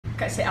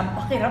Kasi ang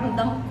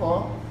pakiramdam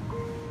ko,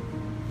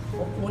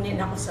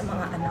 kukunin ako sa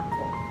mga anak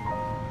ko.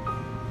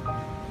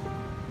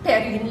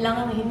 Pero yun lang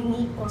ang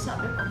hiningi ko.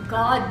 Sabi ko,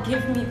 God,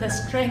 give me the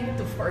strength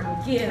to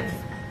forgive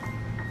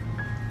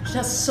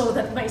just so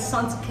that my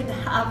sons can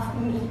have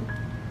me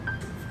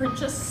for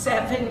just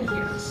 7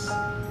 years.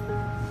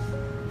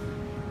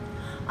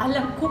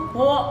 Alam ko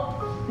po,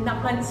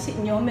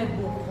 napansin nyo may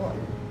bukol.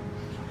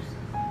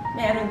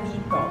 Meron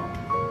dito.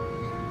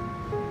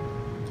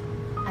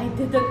 I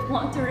didn't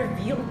want to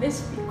reveal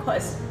this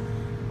because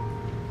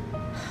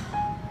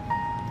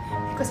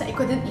I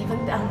couldn't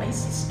even tell my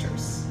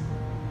sisters.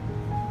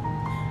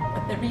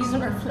 But the reason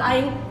we're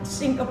flying to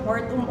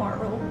Singapore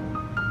tomorrow,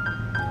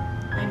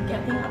 I'm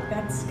getting a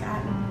PET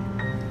scan.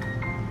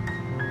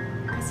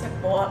 Kasi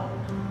po,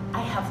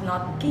 I have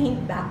not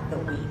gained back the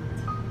weight.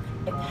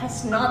 It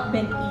has not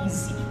been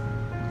easy.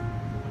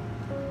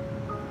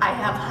 I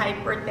have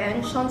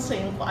hypertension, so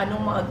yung kung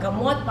anong mga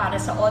gamot para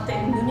sa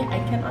autoimmune,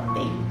 I cannot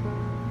take.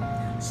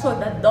 So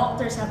the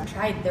doctors have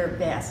tried their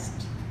best,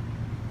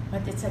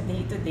 but it's a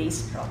day-to-day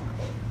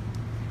struggle.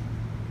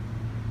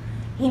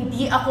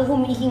 Hindi ako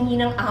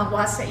humihingi ng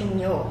awa sa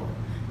inyo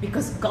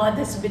because God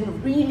has been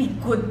really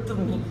good to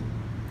me.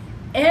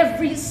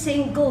 Every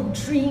single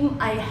dream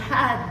I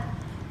had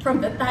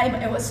from the time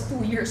I was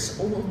 2 years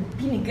old,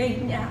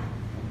 binigay niya.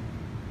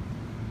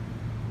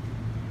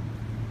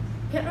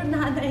 Pero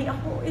nanay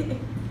ako eh.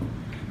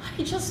 I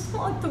just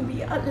want to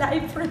be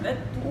alive for the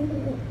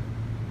 2.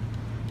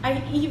 I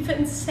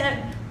even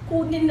said,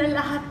 kunin na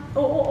lahat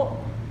to.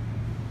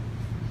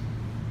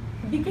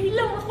 Bigay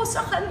lang ako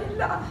sa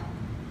kanila.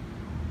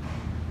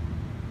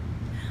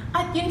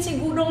 At yun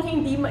sigurong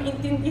hindi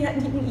maintindihan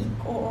ni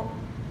Nico.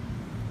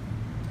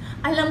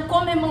 Alam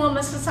ko may mga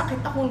masasakit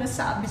akong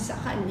nasabi sa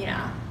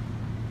kanya.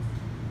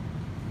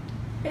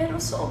 Pero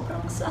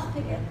sobrang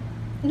sakit.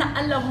 Na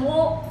alam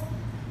mo,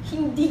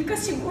 hindi ka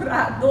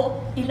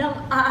sigurado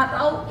ilang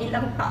araw,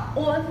 ilang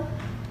taon,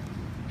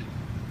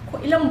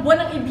 kung ilang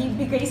buwan ang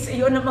ibibigay sa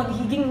iyo na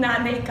magiging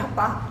nanay ka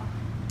pa.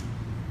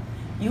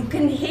 You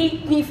can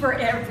hate me for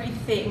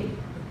everything,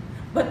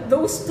 but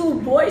those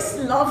 2 boys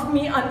love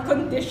me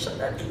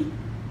unconditionally.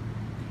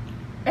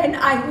 And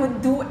I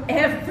would do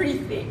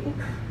everything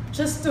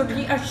just to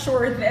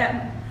reassure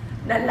them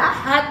na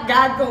lahat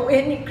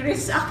gagawin ni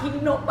Kris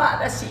Aquino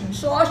para si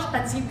Josh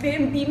at si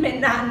Bimbi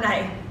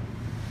menanay.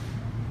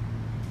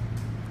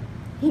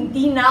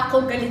 Hindi na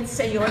ako galit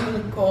sa iyo,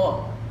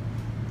 Nico.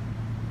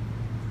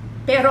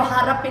 Pero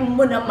harapin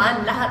mo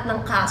naman lahat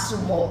ng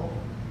kaso mo.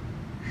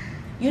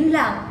 Yun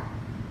lang,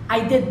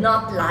 I did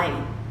not lie.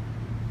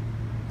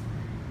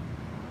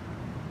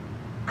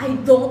 I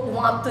don't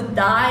want to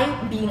die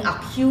being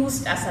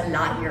accused as a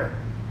liar.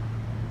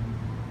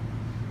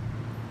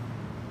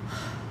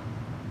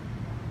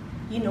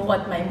 You know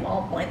what my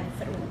mom went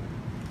through?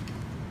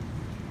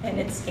 And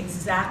it's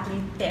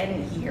exactly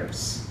 10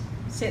 years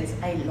since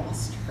I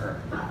lost her.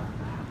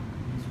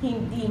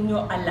 Hindi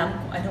nyo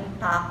alam kung anong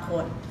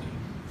takot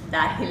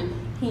dahil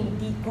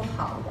hindi ko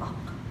hawak.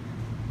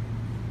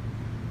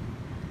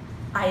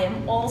 I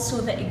am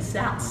also the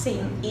exact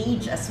same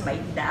age as my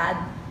dad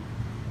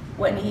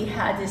when he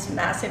had his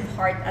massive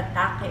heart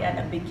attack, kaya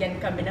nabigyan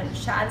kami ng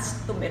chance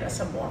tumira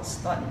sa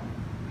Boston.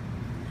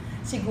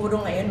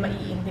 Siguro ngayon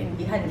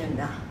maiintindihan nyo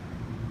na.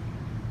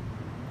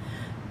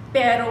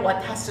 Pero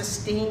what has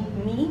sustained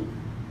me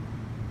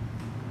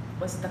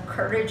was the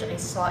courage I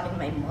saw in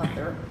my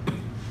mother,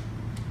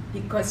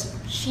 because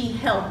she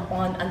held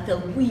on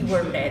until we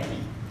were ready.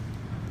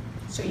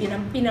 So yun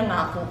ang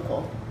pinangako ko.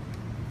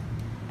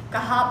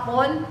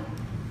 Kahapon,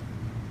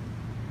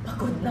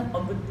 pagod na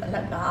pagod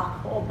talaga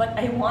ako, but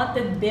I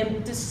wanted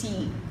them to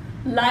see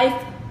life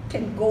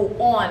can go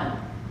on.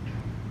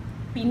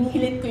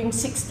 Pinilit ko yung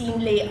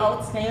 16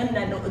 layouts ngayon,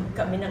 nanood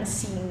kami ng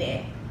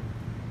sine.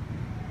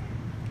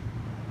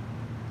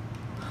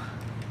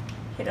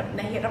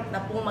 Hirap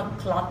na pong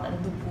mag-clot ang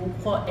dugo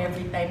ko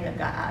every time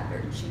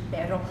nag-allergy.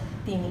 Pero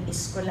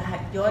tiniis ko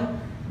lahat yon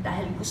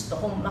dahil gusto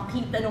kong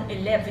makita ng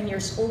 11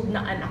 years old na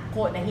anak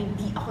ko na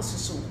hindi ako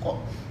susuko.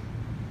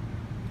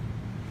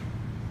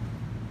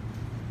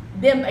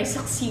 Bim, I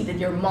succeeded.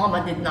 Your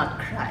mama did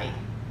not cry.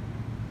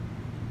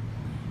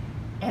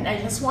 And I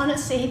just want to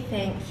say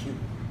thank you.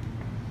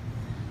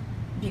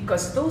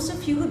 Because those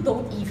of you who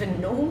don't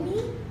even know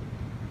me,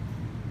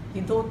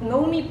 you don't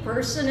know me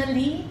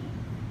personally,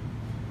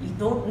 you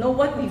don't know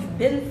what we've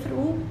been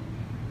through,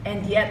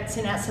 and yet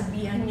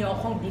sinasabihan niyo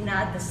akong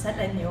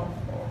dinadasalan niyo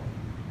ako,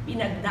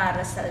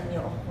 pinagdarasal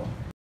niyo ako.